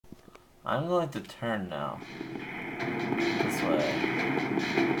I'm going to turn now. This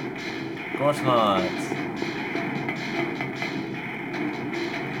way. Of course not.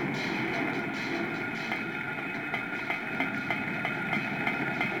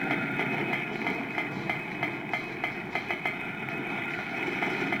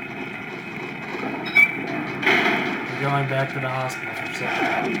 We're going back to the hospital for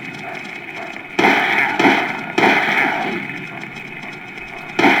second.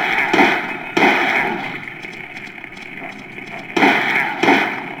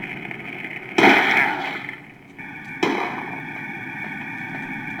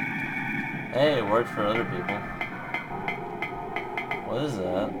 Hey, it worked for other people. What is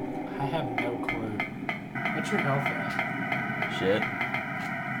that? I have no clue. What's your health at? Shit.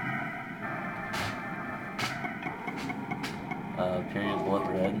 Period blood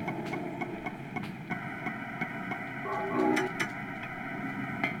red.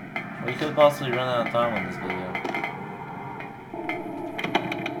 We could possibly run out of time on this video.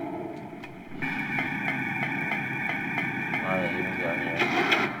 Why did I even go here?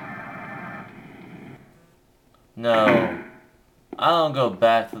 No. I don't go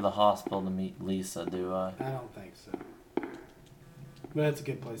back to the hospital to meet Lisa, do I? I don't think so. But it's a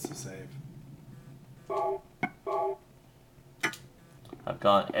good place to save. I've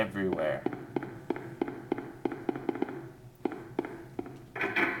gone everywhere.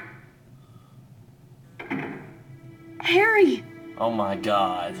 Harry! Oh my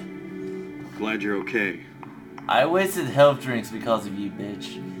god. Glad you're okay. I wasted health drinks because of you,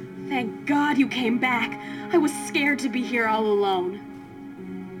 bitch. Thank God you came back. I was scared to be here all alone.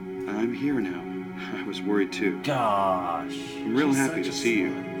 I'm here now. I was worried too. Gosh. I'm real She's happy such to a see you.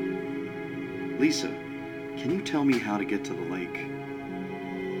 slut. Lisa, can you tell me how to get to the lake?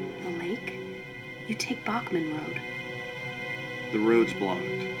 The lake? You take Bachman Road. The road's blocked.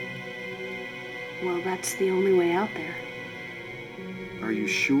 Well, that's the only way out there. Are you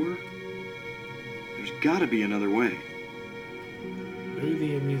sure? There's gotta be another way. Through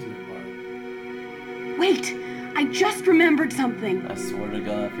the amusement park. Wait! I just remembered something. I swear to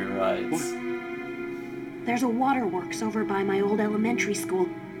God if you're right. What? There's a waterworks over by my old elementary school.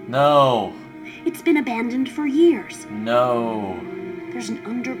 No. It's been abandoned for years. No. There's an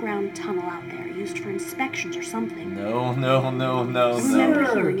underground tunnel out there used for inspections or something. No, no, no, no, I remember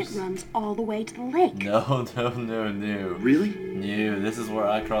no. hearing it runs all the way to the lake. No, no, no, no. Really? No, this is where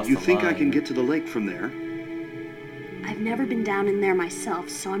I crossed You the think line. I can get to the lake from there? I've never been down in there myself,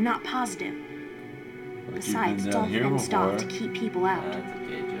 so I'm not positive. Like, Besides, you've it's been all down here fenced off to before. keep people out. That's a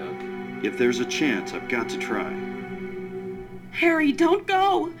gay joke. If there's a chance, I've got to try. Harry, don't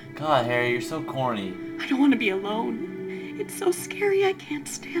go! God, Harry, you're so corny. I don't want to be alone. It's so scary, I can't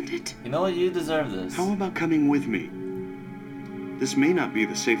stand it. You know what? You deserve this. How about coming with me? This may not be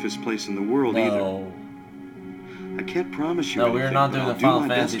the safest place in the world either. No. I can't promise you No, anything, we're not but doing I'll the do Final my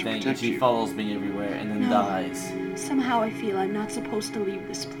best Fantasy to thing, and protect she you. follows me everywhere and then No. dies. Somehow I feel I'm not supposed to leave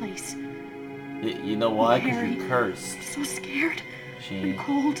this place. You know why? Because Harry. you cursed. I'm so scared She... and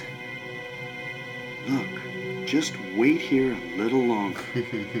cold. Look, just wait here a little longer.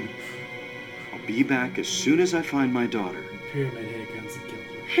 I'll be back as soon as I find my daughter. Pyramid Head comes and kills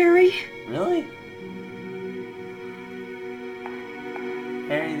her. Harry? Really?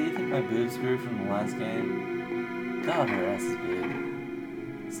 Harry, do you think my boobs grew from the last game? God, her ass is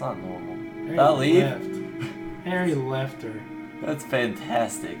big. It's not normal. Harry I'll leave. left. Harry left her. That's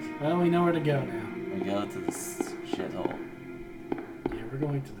fantastic. Well, we know where to go now. We go to this shithole. Yeah, we're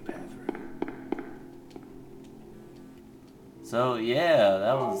going to the bathroom. So yeah,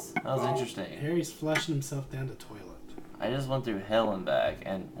 that was interesting. Harry's flushing himself down the toilet. I just went through hell and back,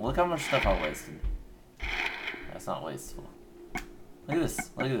 and look how much stuff I wasted. That's not wasteful. Look at this.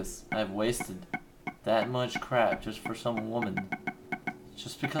 Look at this. I've wasted that much crap just for some woman.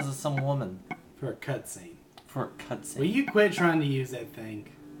 Just because of some woman. For a cutscene. For a cutscene. Will you quit trying to use that thing?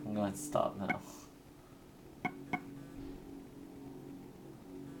 I'm going to stop now.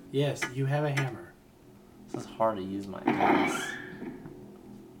 Yes, you have a hammer. This is hard to use my hands.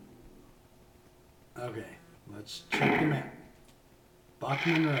 Okay, let's check the map.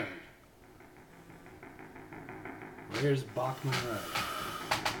 Bachman Road. Where's Bachman Road?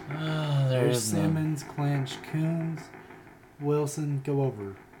 There's There's Simmons, Clinch, Coons, Wilson. Go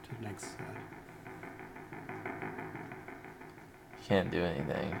over to the next side. Can't do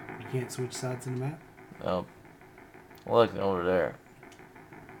anything. You can't switch sides in the map? Oh. Look, over there.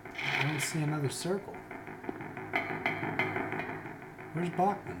 I don't see another circle. Where's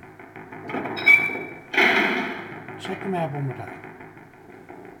Bachman? Check the map one more time.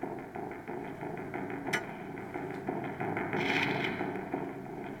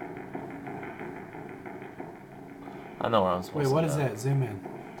 I know where I'm supposed Wait, to what go. is that? Zoom in.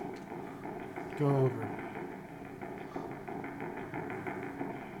 Go over.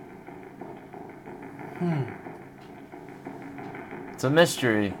 It's a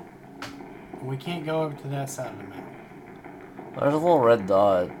mystery. We can't go over to that side of the map. There's a little red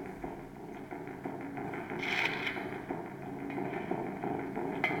dot.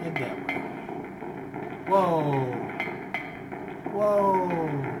 Head that way. Whoa! Whoa!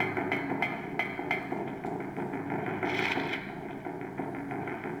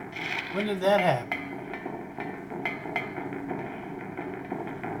 When did that happen?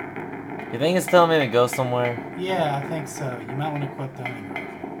 You think it's telling me to go somewhere? Yeah, I think so. You might want to equip the hunting rifle.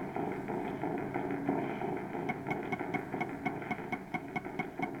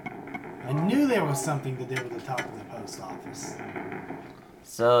 I knew there was something to do with the top of the post office.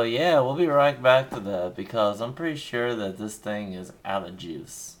 So yeah, we'll be right back to that because I'm pretty sure that this thing is out of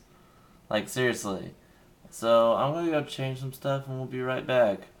juice. Like seriously. So I'm gonna go change some stuff and we'll be right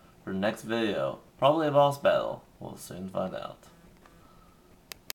back for the next video. Probably a boss battle. We'll soon find out.